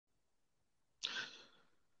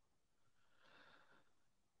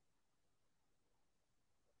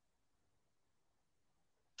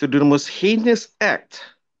to do the most heinous act,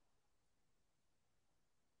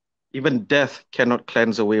 even death cannot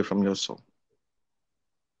cleanse away from your soul.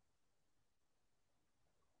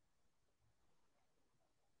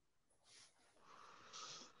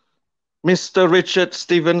 Mr. Richard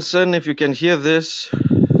Stevenson, if you can hear this,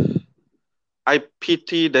 I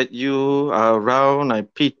pity that you are around. I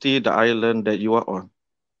pity the island that you are on.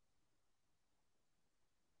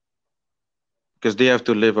 Because they have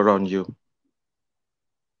to live around you.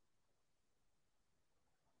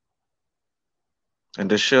 And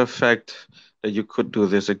the sheer fact that you could do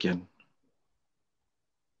this again.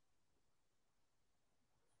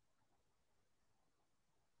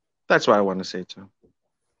 That's what I want to say to him.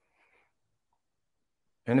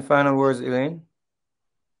 Any final words, Elaine?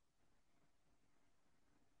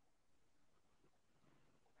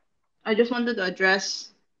 I just wanted to address,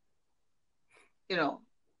 you know,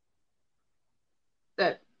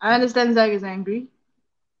 that I understand Zach is angry,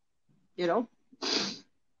 you know,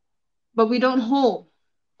 but we don't hold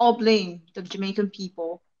or blame the Jamaican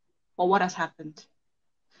people for what has happened.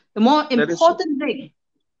 The more That is true. important thing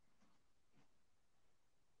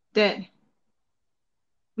that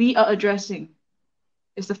we are addressing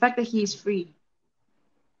is the fact that he is free.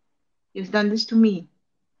 He has done this to me.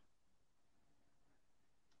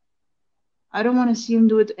 I don't want to see him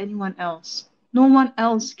do it to anyone else. No one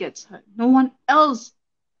else gets hurt. No one else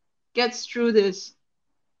gets through this.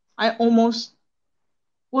 I almost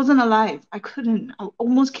wasn't alive. I couldn't. I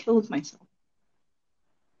almost killed myself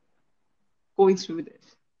going through this.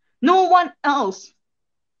 No one else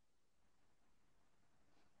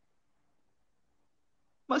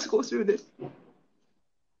must go through this.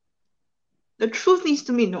 The truth needs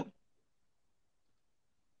to be known.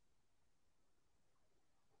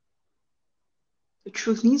 The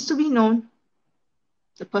truth needs to be known.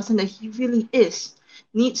 The person that he really is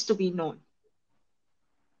needs to be known.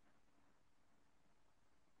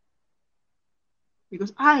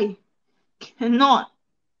 Because I cannot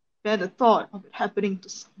bear the thought of it happening to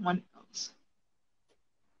someone else.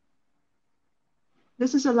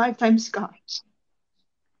 This is a lifetime scar.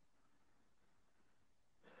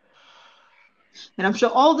 And I'm sure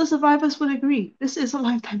all the survivors would agree. This is a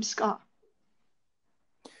lifetime scar.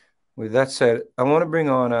 With that said, I want to bring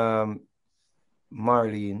on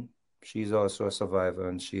Marlene. She's also a survivor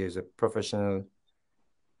and she is a professional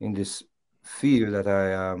in this field that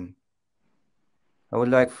I would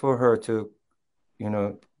like for her to,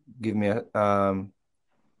 give me her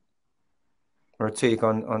take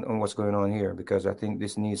on what's going on here because I think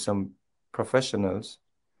this needs some professionals.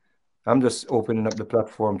 I'm just opening up the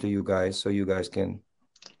platform to you guys so you guys can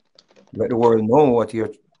let the world know what your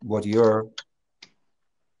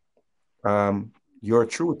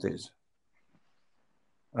truth is.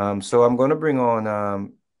 So I'm going to bring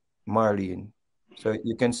on Marlene. So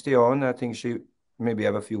you can stay on. I think she maybe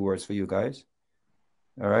have a few words for you guys.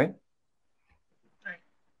 All right.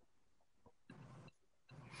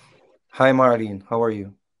 Hi, Marlene. How are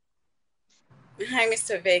you? Hi,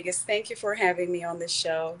 Mr. Vegas. Thank you for having me on the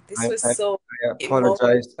show. I, This was I, so I emo.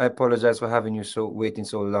 apologize. I apologize for having you waiting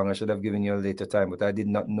so long. I should have given you a later time, but I did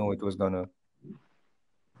not know it was gonna.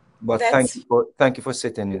 But thank you That's for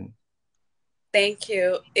sitting in. Thank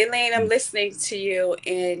you, Elaine. I'm Mm. listening to you,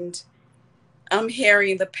 and I'm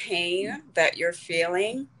hearing the pain that you're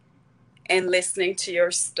feeling, and listening to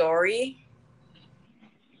your story,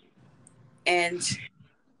 and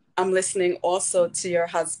I'm listening also to your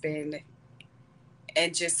husband,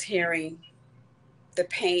 and just hearing the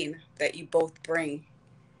pain that you both bring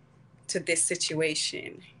to this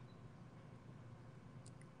situation.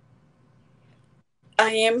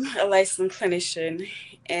 I am a licensed clinician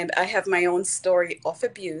and I have my own story of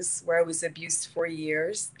abuse where I was abused for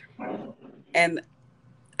years. And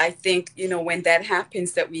I think, when that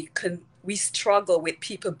happens that we struggle with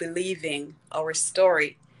people believing our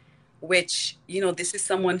story, which, this is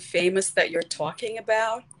someone famous that you're talking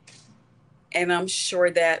about. And I'm sure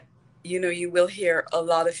that, you will hear a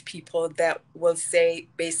lot of people that will say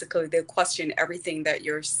basically they'll question everything that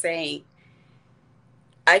you're saying.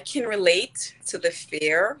 I can relate to the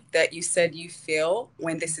fear that you said you feel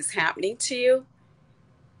when this is happening to you.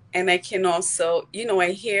 And I can also,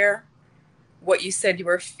 I hear what you said you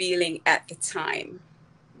were feeling at the time.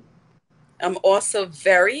 I'm also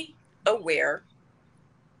very aware,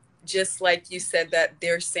 just like you said, that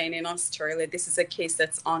they're saying in Australia, this is a case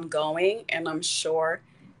that's ongoing. And I'm sure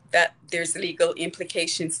that there's legal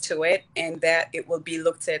implications to it and that it will be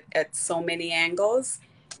looked at so many angles.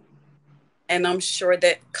 And I'm sure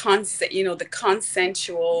that the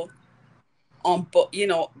consensual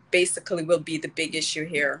basically will be the big issue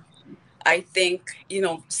here. I think,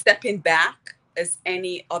 stepping back as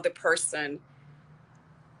any other person.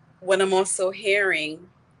 What I'm also hearing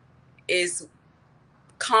is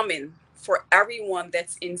common for everyone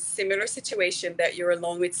that's in similar situation, that you're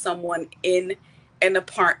alone with someone in an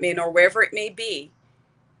apartment or wherever it may be,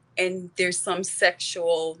 and there's some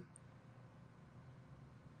sexual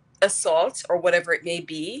assault or whatever it may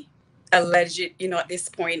be alleged. At this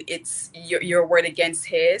point it's your word against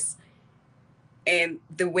his, and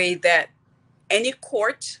the way that any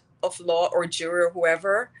court of law or jury or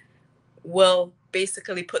whoever will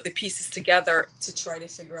basically put the pieces together to try to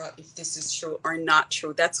figure out if this is true or not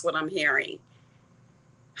true. That's what I'm hearing.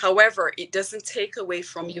 However, it doesn't take away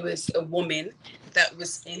from you as a woman that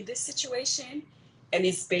was in this situation and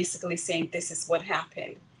is basically saying this is what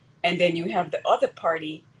happened. And then you have the other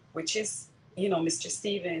party, which is, Mr.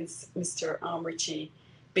 Stevens, Mr. Richie,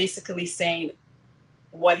 basically saying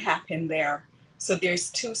what happened there. So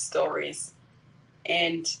there's two stories.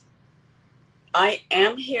 And I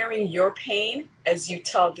am hearing your pain as you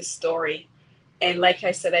tell the story. And like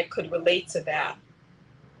I said, I could relate to that.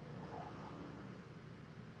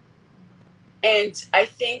 And I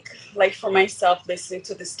think, like for myself, listening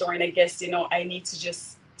to the story, and I guess, I need to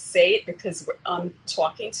just say it because I'm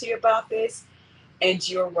talking to you about this. And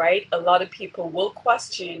you're right. A lot of people will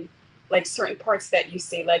question, like certain parts that you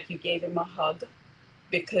say, like you gave him a hug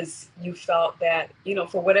because you felt that,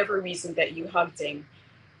 for whatever reason that you hugged him.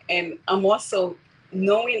 And I'm also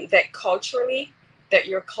knowing that culturally, that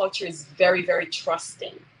your culture is very, very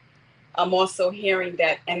trusting. I'm also hearing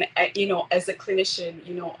that, and as a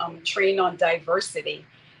clinician, I'm trained on diversity,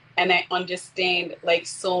 and I understand like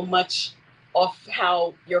so much of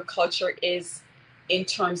how your culture is in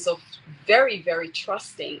terms of very, very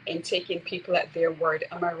trusting and taking people at their word.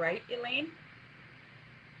 Am I right, Elaine?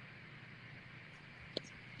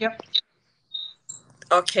 Yep.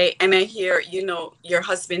 Okay, and I hear, your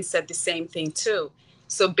husband said the same thing too.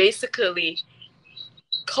 So basically,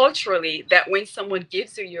 culturally, that when someone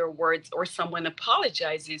gives you your words or someone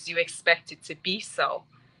apologizes, you expect it to be so.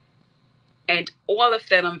 And all of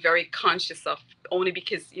that I'm very conscious of, only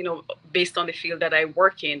because, based on the field that I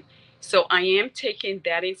work in. So I am taking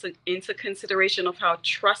that into consideration of how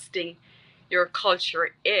trusting your culture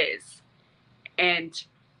is. And,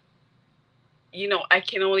 I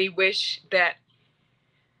can only wish that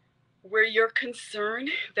where you're concerned,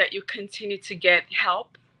 that you continue to get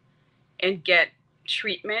help and get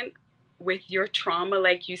treatment with your trauma,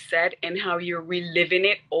 like you said, and how you're reliving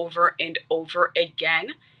it over and over again.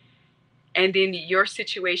 And in your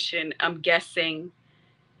situation, I'm guessing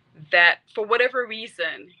that for whatever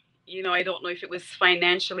reason, I don't know if it was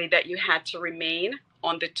financially that you had to remain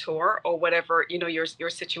on the tour or whatever, your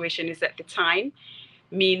situation is at the time,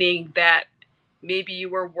 meaning that maybe you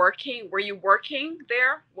were working. Were you working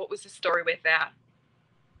there? What was the story with that?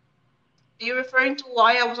 Are you referring to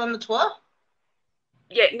why I was on the tour?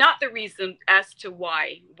 Yeah, not the reason as to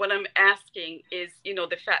why. What I'm asking is,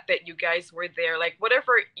 the fact that you guys were there, like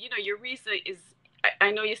whatever, your reason is.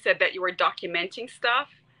 I know you said that you were documenting stuff.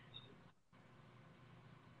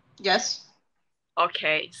 Yes.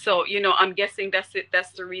 Okay, so I'm guessing that's it.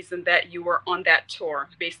 That's the reason that you were on that tour,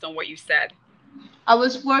 based on what you said. I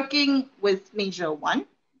was working with Major One,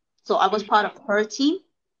 so I was part of her team,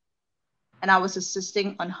 and I was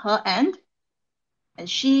assisting on her end, and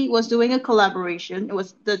she was doing a collaboration. It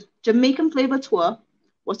was the Jamaican Flavor Tour,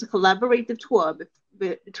 was a collaborative tour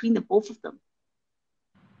between the both of them.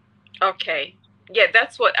 Okay, yeah,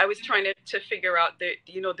 that's what I was trying to figure out.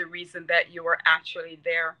 The reason that you were actually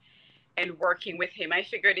there and working with him. I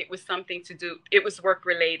figured it was something to do. It was work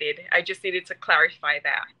related. I just needed to clarify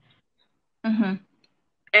that. Mm-hmm.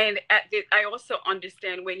 And I also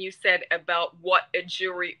understand when you said about what a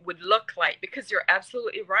jury would look like, because you're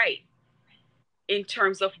absolutely right in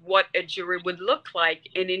terms of what a jury would look like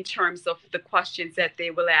and in terms of the questions that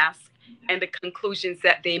they will ask and the conclusions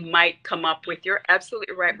that they might come up with. You're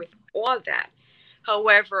absolutely right with all that.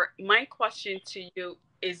 However, my question to you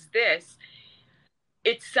is this.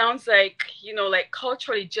 It sounds like, like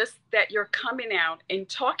culturally, just that you're coming out and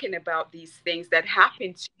talking about these things that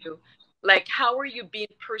happen to you. Like, how are you being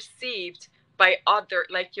perceived by other,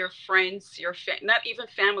 like your friends, not even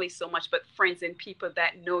family so much, but friends and people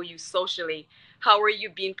that know you socially? How are you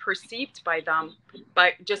being perceived by them,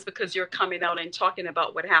 by just because you're coming out and talking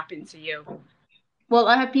about what happened to you? Well,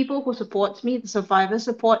 I have people who support me. The survivors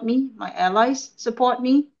support me. My allies support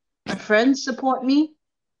me. My friends support me.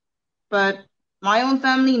 But my own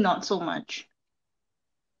family, not so much.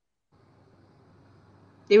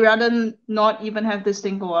 They rather not even have this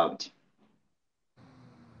thing go out.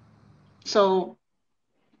 So,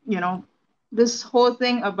 this whole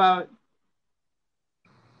thing about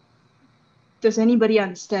Does anybody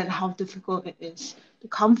understand how difficult it is to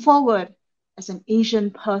come forward as an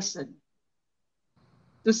Asian person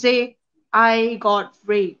to say, I got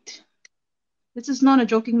raped? This is not a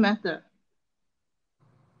joking matter.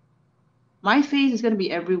 My face is going to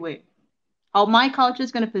be everywhere. How my culture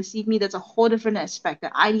is going to perceive me, that's a whole different aspect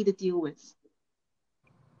that I need to deal with.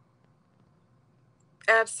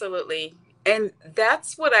 Absolutely. And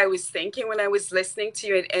that's what I was thinking when I was listening to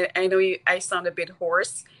you. And I know I sound a bit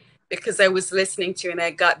hoarse because I was listening to you and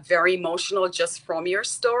I got very emotional just from your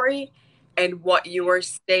story and what you were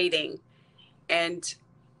stating. And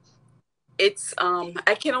it's,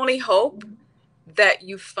 I can only hope that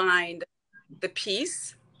you find the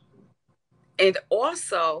peace and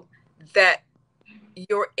also that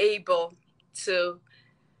you're able to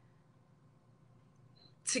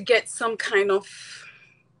get some kind of,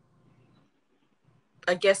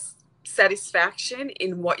 I guess, satisfaction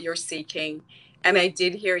in what you're seeking. And I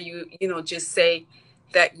did hear you, just say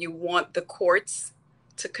that you want the courts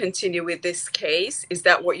to continue with this case. Is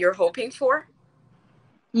that what you're hoping for?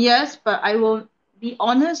 Yes, but I will be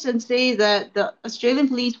honest and say that the Australian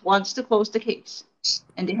police wants to close the case,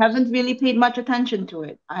 and they haven't really paid much attention to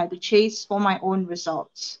it. I had to chase for my own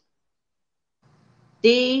results.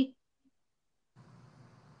 They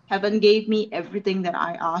haven't gave me everything that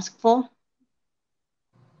I asked for.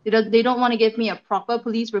 They don't want to give me a proper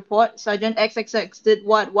police report. Sergeant XXX did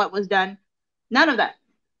what was done. None of that.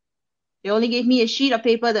 They only gave me a sheet of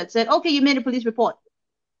paper that said, okay, you made a police report.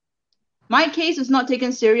 My case is not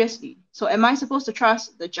taken seriously. So am I supposed to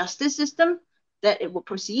trust the justice system that it will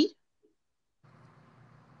proceed?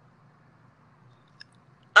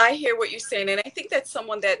 I hear what you're saying. And I think that's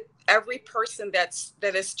someone that every person that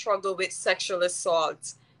has struggled with sexual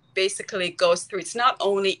assault basically goes through. It's not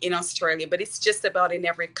only in Australia, but it's just about in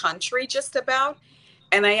every country, just about.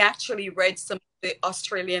 And I actually read some of the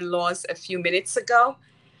Australian laws a few minutes ago.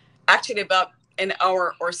 Actually, about an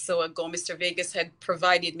hour or so ago, Mr. Vegas had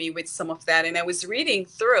provided me with some of that. And I was reading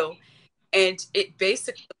through, and it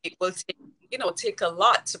basically will take a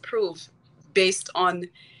lot to prove based on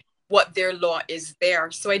what their law is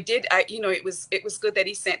there. So it was good that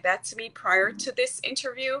he sent that to me prior to this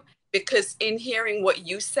interview, because in hearing what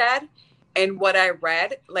you said and what I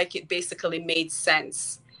read, like, it basically made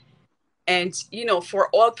sense. And for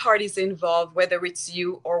all parties involved, whether it's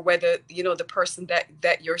you or whether the person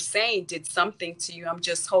that you're saying did something to you, I'm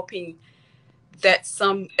just hoping that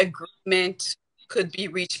some agreement could be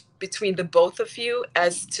reached between the both of you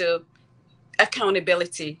as to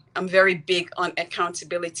accountability. I'm very big on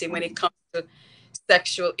accountability when it comes to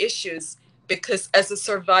sexual issues, because as a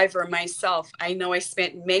survivor myself, I know I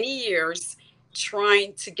spent many years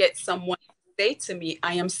trying to get someone to say to me,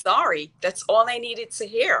 I am sorry. That's all I needed to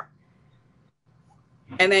hear.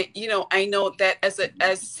 And I know that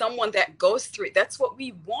as someone that goes through it, that's what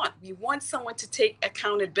we want. We want someone to take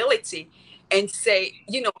accountability and say,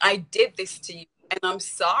 I did this to you and I'm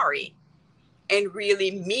sorry, and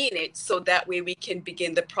really mean it, so that way we can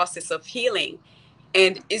begin the process of healing.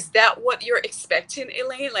 And is that what you're expecting,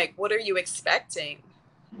 Elaine? Like, what are you expecting?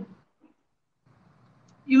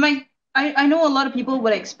 I know a lot of people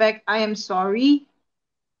would expect I am sorry,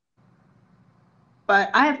 but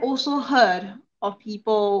I have also heard of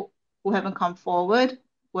people who haven't come forward,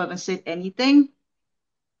 who haven't said anything,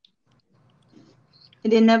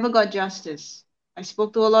 and they never got justice. I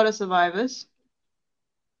spoke to a lot of survivors.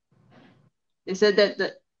 They said that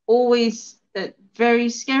that very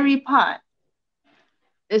scary part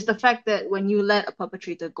is the fact that when you let a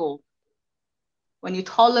perpetrator go, when you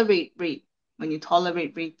tolerate rape, when you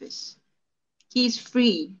tolerate rapists, he's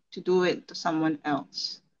free to do it to someone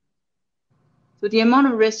else. So the amount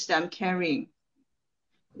of risk that I'm carrying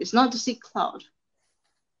is not to seek clout.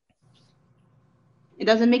 It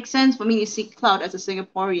doesn't make sense for me to seek clout as a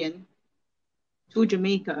Singaporean to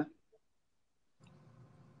Jamaica.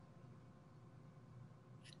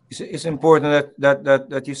 It's important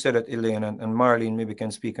that you said that, Elaine, and Marlene maybe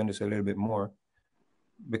can speak on this a little bit more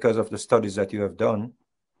because of the studies that you have done.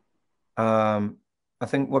 I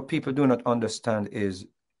think what people do not understand is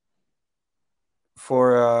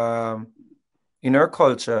in our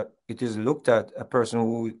culture, it is looked at a person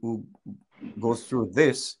who goes through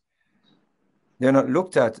this, they're not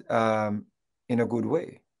looked at in a good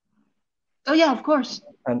way. Oh yeah, of course.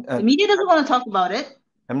 And the media doesn't want to talk about it.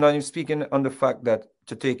 I'm not even speaking on the fact that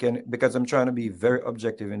because I'm trying to be very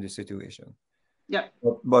objective in this situation. Yeah.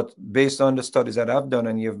 But based on the studies that I've done,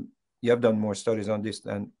 and you have done more studies on this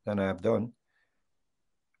than I have done,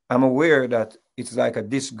 I'm aware that it's like a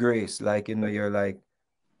disgrace. Like, you're like,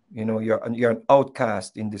 you're an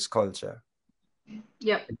outcast in this culture.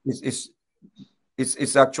 Yeah.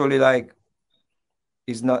 It's actually like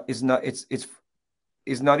is not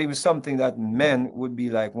it's not even something that men would be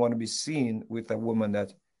like want to be seen with a woman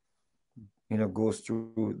that goes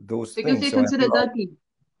through those things. Because So you're considered dirty.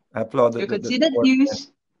 I applaud You're the considered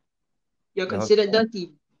used. You're the considered husband.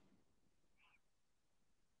 dirty.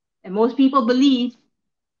 And most people believe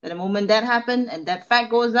that the moment that happens and that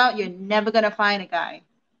fact goes out, you're never gonna find a guy.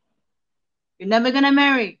 You're never gonna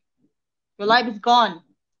marry. Your life is gone.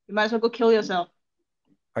 You might as well go kill yourself.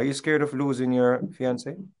 Are you scared of losing your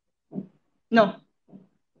fiance? No.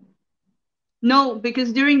 No,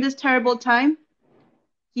 because during this terrible time,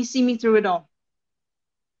 he see me through it all.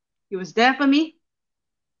 He was there for me,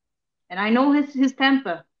 and I know his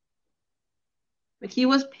temper, but he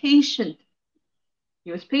was patient.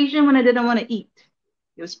 He was patient when I didn't want to eat.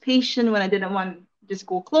 He was patient when I didn't want to just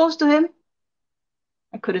go close to him.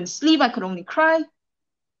 I couldn't sleep. I could only cry. And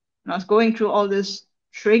I was going through all these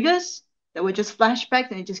triggers that were just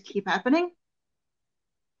flashbacks and it just keep happening.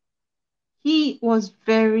 He was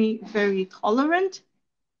very, very tolerant,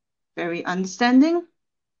 very understanding,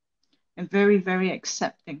 and very, very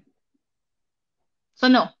accepting. So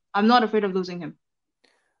no, I'm not afraid of losing him.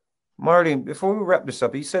 Marlene, before we wrap this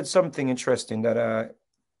up, you said something interesting that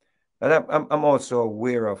I'm also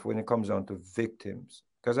aware of when it comes down to victims,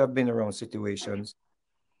 because I've been around situations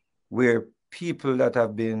where people that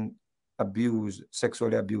have been abused,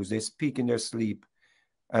 sexually abused, they speak in their sleep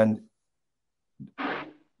and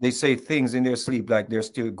they say things in their sleep like they're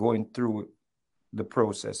still going through the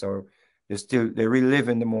process, or they're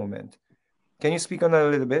reliving the moment. Can you speak on that a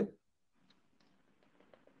little bit?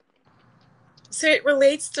 So it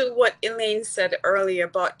relates to what Elaine said earlier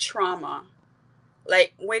about trauma.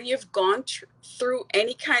 Like when you've gone through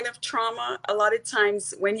any kind of trauma, a lot of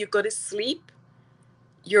times when you go to sleep,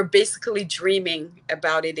 you're basically dreaming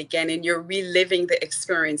about it again and you're reliving the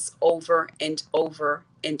experience over and over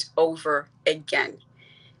and over again.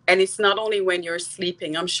 And it's not only when you're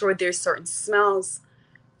sleeping. I'm sure there's certain smells,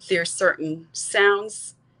 there's certain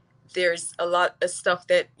sounds, there's a lot of stuff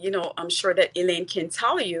that, I'm sure that Elaine can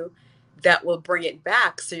tell you that will bring it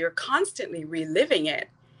back. So you're constantly reliving it.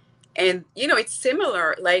 And, it's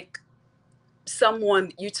similar. Like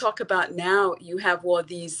someone you talk about now, you have all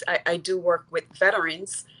these, I do work with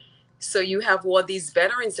veterans. So you have all these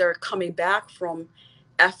veterans that are coming back from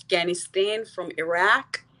Afghanistan, from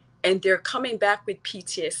Iraq, and they're coming back with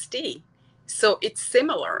PTSD. So it's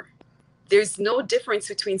similar. There's no difference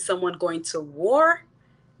between someone going to war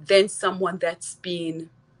than someone that's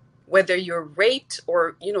been, whether you're raped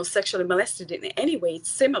or sexually molested in any way.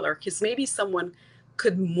 It's similar, because maybe someone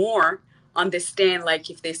could more understand, like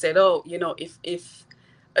if they said, oh, if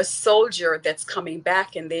a soldier that's coming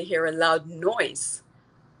back and they hear a loud noise,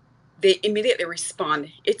 they immediately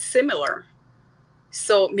respond. It's similar.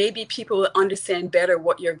 So maybe people will understand better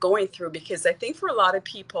what you're going through, because I think for a lot of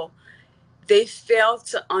people, they fail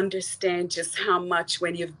to understand just how much,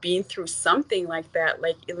 when you've been through something like that,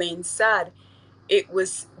 like Elaine said, it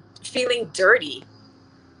was feeling dirty,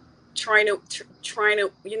 trying to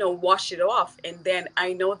wash it off. And then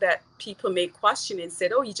I know that people may question and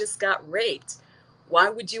said, oh, you just got raped, why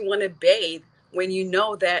would you want to bathe when you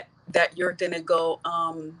know that you're gonna go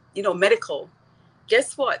medical?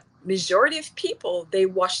 Guess what? Majority of people, they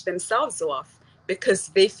wash themselves off because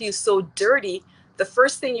they feel so dirty. The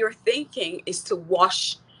first thing you're thinking is to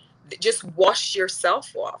just wash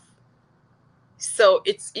yourself off. So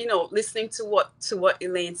it's, listening to what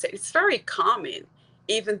Elaine said, it's very common.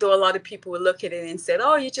 Even though a lot of people will look at it and said,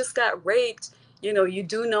 oh, you just got raped, you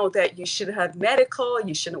do know that you should have medical,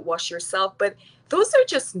 you shouldn't wash yourself. But those are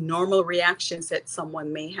just normal reactions that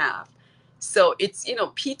someone may have. So it's,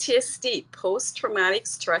 PTSD, post-traumatic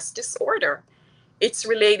stress disorder. It's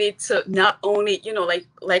related to not only,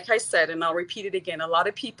 like I said, and I'll repeat it again, a lot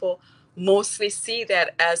of people mostly see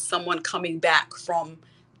that as someone coming back from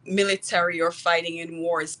military or fighting in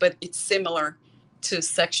wars, but it's similar to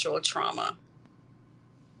sexual trauma.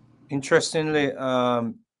 Interestingly,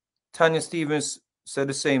 Tanya Stevens said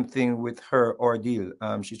the same thing with her ordeal.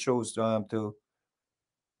 She chose to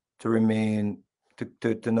remain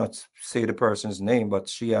to not say the person's name, but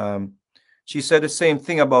she said the same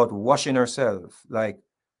thing about washing herself. Like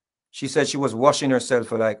she said she was washing herself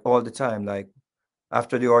for like all the time. Like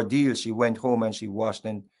after the ordeal, she went home and she washed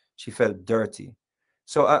and she felt dirty.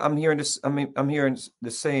 So I'm hearing this. I mean, I'm hearing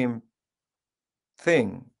the same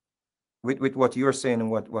thing with what you're saying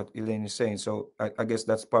and what Elaine is saying. So I guess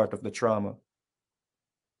that's part of the trauma.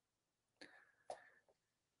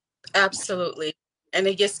 Absolutely. And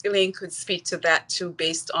I guess Elaine could speak to that too,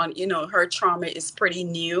 based on, her trauma is pretty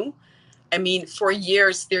new. I mean, for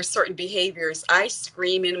years, there's certain behaviors. I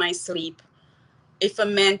scream in my sleep. if a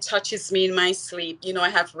man touches me in my sleep, I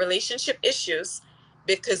have relationship issues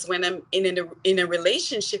because when I'm in a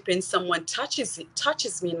relationship and someone touches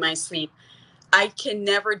me in my sleep, I can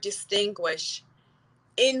never distinguish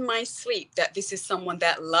in my sleep that this is someone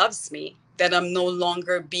that loves me, that I'm no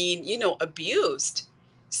longer being, abused.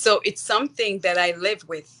 So it's something that I live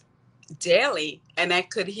with daily. And I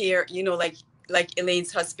could hear, like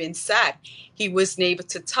Elaine's husband said, he wasn't able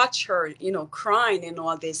to touch her, crying and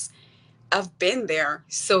all this. I've been there.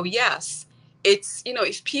 So yes, it's,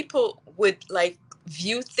 if people would like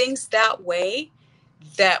view things that way,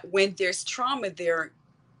 that when there's trauma there,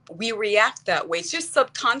 we react that way. It's just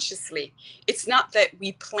subconsciously. It's not that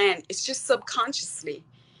we plan, it's just subconsciously.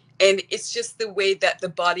 And it's just the way that the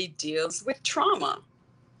body deals with trauma.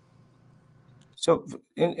 So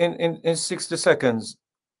in 60 seconds,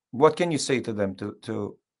 what can you say to them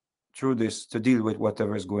to through this to deal with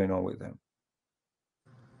whatever is going on with them?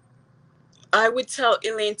 I would tell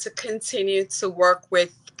Elaine to continue to work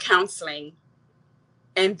with counseling.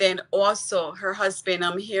 And then also her husband,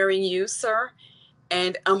 I'm hearing you, sir.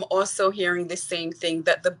 And I'm also hearing the same thing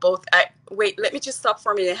that wait, let me just stop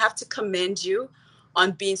for a minute. I have to commend you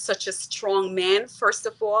on being such a strong man, first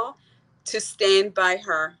of all, to stand by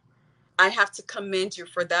her. I have to commend you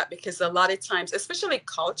for that because a lot of times, especially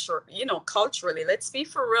culturally, let's be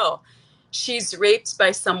for real, she's raped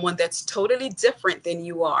by someone that's totally different than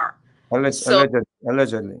you are. So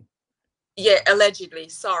Allegedly. yeah, allegedly,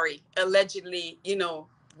 sorry, allegedly,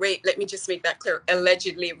 raped. Let me just make that clear.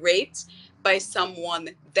 Allegedly raped by someone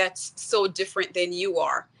that's so different than you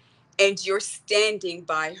are. And you're standing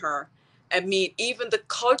by her. I mean, even the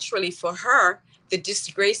culturally for her, the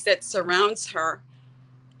disgrace that surrounds her,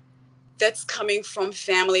 that's coming from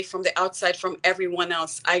family, from the outside, from everyone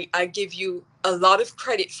else. I give you a lot of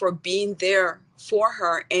credit for being there for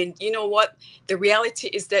her. And you know what? The reality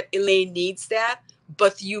is that Elaine needs that,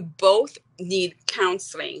 but you both need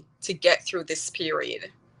counseling to get through this period.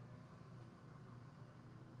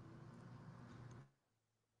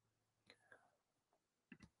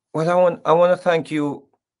 Well, I want to thank you,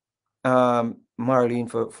 Marlene,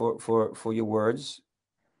 for your words.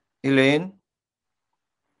 Elaine,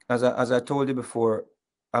 as I told you before,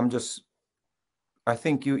 I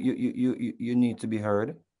think you need to be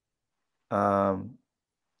heard. Um,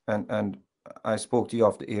 and I spoke to you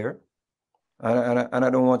off the air, and I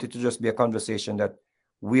don't want it to just be a conversation that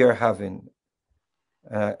we are having.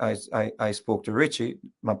 I spoke to Richie.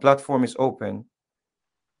 My platform is open.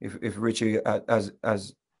 If Richie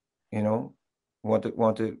as you know want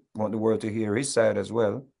the world to hear his side as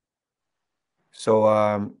well.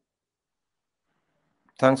 So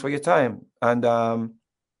thanks for your time. And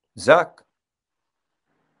Zach,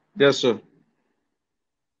 Yes, sir.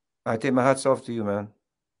 I take my hats off to you, man.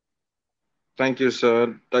 Thank you,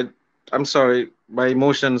 sir. I'm sorry. My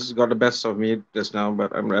emotions got the best of me just now,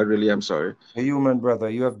 but I really am sorry. A human brother,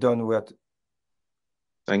 you have done what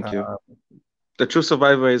Thank you. uh, The true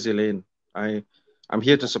survivor is Elaine. I'm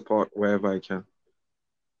here to support wherever I can.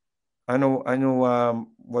 I know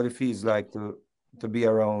what it feels like to be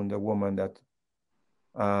around a woman that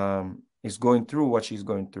is going through what she's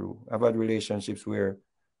going through. I've had relationships where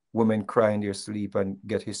women cry in their sleep and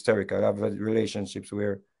get hysterical. I've had relationships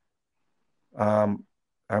where um,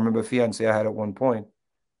 I remember a fiance I had at one point.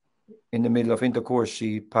 In the middle of intercourse,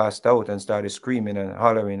 she passed out and started screaming and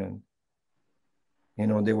hollering,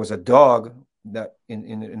 and there was a dog that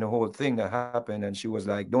in the whole thing that happened, and she was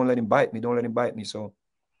like, "Don't let him bite me! Don't let him bite me!" So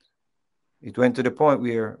it went to the point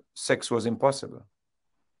where sex was impossible,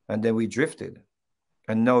 and then we drifted.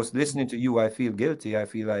 And now listening to you, I feel guilty. I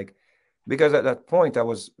feel like because at that point I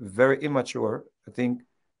was very immature. I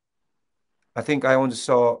think I only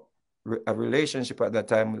saw a relationship at that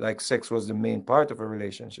time like sex was the main part of a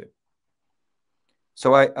relationship.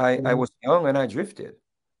 So I was young and I drifted.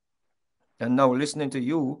 And now listening to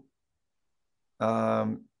you,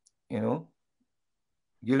 um, you know,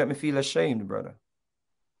 you let me feel ashamed, brother.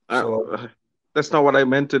 Uh, So that's not what I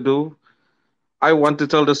meant to do. I want to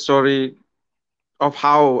tell the story of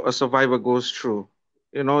how a survivor goes through.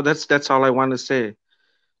 That's all I want to say.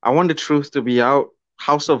 I want the truth to be out.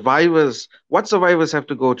 What survivors have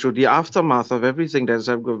to go through, the aftermath of everything that's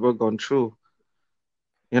ever gone through.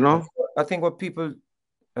 You I know, think, I think what people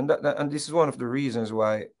and this is one of the reasons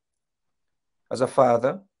why, as a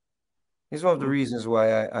father, this is one of the Mm, reasons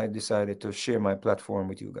why I decided to share my platform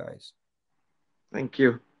with you guys. thank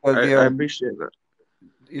you. Well, I appreciate that.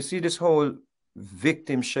 you see this whole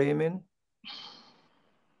victim shaming.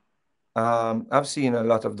 I've seen a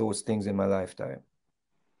lot of those things in my lifetime,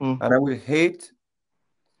 Mm, and I would hate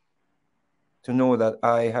to know that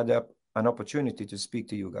I had an opportunity to speak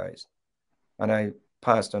to you guys and I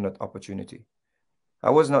passed on that opportunity.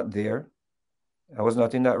 I was not there. I was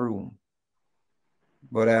not in that room,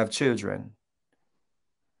 but I have children,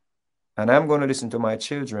 and I'm going to listen to my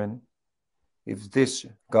children if this,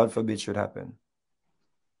 God forbid, should happen.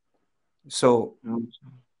 So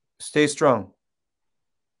stay strong.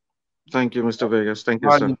 Thank you, Mr. Vegas. Thank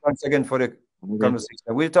you, sir. Marlene, thanks again for the Okay. conversation.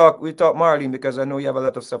 We'll talk, Marlene, because I know you have a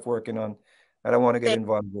lot of stuff working on that I want to get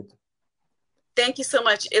involved with. Thank you so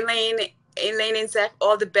much, Elaine and Zach.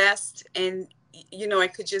 All the best, and I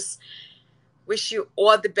could just wish you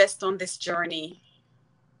all the best on this journey.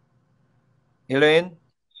 Elaine,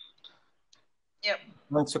 Yep.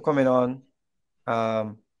 thanks for coming on.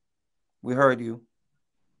 We heard you,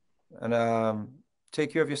 and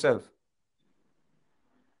take care of yourself.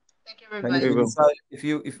 Thank you, And everybody. if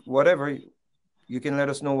you decide, if whatever, you can let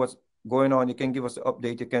us know what's going on. You can give us the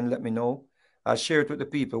update. You can let me know. I'll share it with the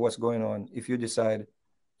people what's going on. If you decide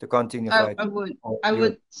to continue I fighting,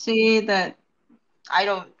 would say that I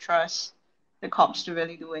don't trust the cops to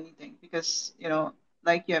really do anything because,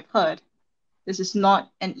 like you have heard, this is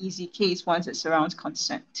not an easy case once it surrounds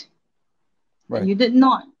consent. right. And you did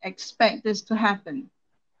not expect this to happen.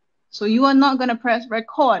 So you are not going to press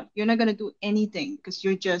record. You're not going to do anything because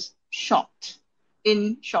you're just shocked.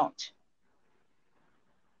 In shocked.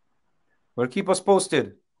 Well, keep us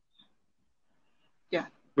posted. Yeah.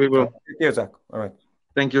 We will. Take care, Zach. All right.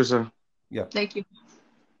 Thank you, sir. Yeah. Thank you.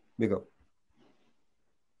 Big up.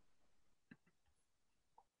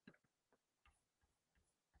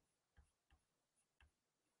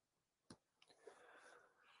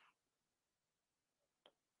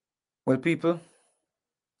 Well, people,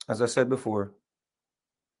 as I said before,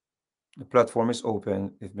 the platform is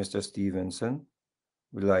open if Mr. Stevenson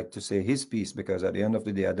would like to say his piece, because at the end of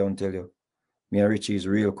the day, I don't tell you, me and Richie is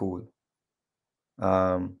real cool.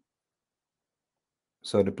 So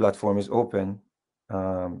the platform is open,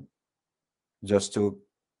 just to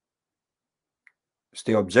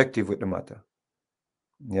stay objective with the matter.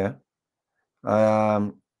 Yeah.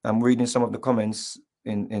 I'm reading some of the comments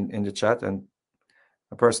in the chat, and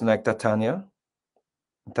a person like Tatania,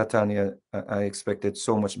 I expected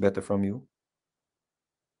so much better from you.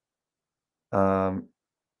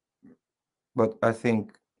 But I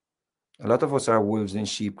think a lot of us are wolves in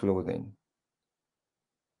sheep clothing.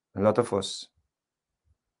 A lot of us,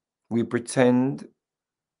 we pretend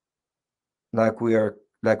like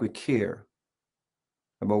we care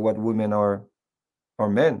about what women or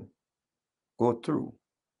men go through.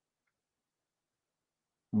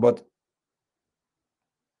 But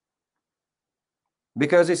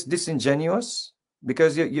because it's disingenuous,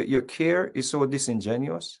 because your care is so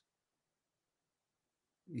disingenuous,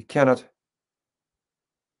 you cannot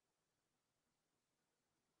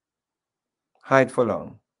hide for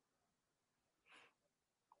long.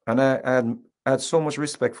 And I had so much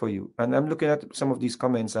respect for you. And I'm looking at some of these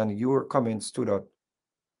comments, and your comments stood out.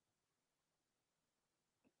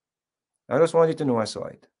 I just want you to know I saw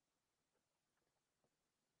it.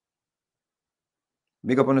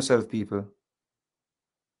 Big up on yourself, people.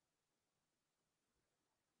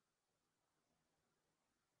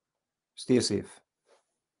 Stay safe.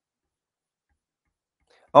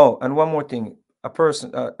 Oh, and one more thing. A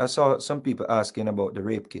person, I saw some people asking about the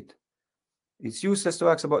rape kit. It's useless to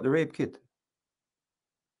ask about the rape kit.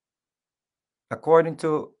 According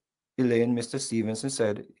to Elaine, Mr. Stevenson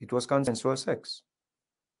said it was consensual sex.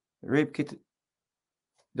 The rape kit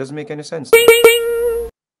doesn't make any sense.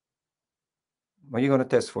 What are you going to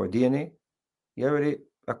test for? DNA? He already,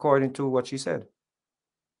 according to what she said,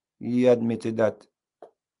 he admitted that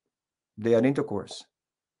they had intercourse,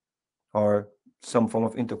 or some form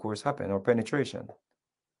of intercourse happened, or penetration.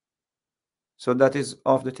 So that is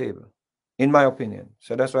off the table, in my opinion.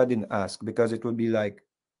 So that's why I didn't ask, because it would be like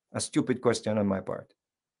a stupid question on my part.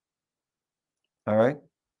 All right.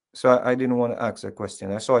 So I didn't want to ask that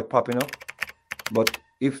question. I saw it popping up. But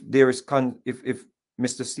if there is if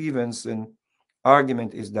Mr. Stevenson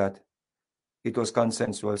argument is that it was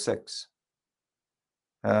consensual sex,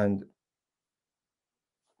 and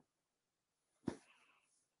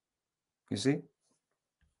you see,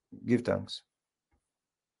 give thanks.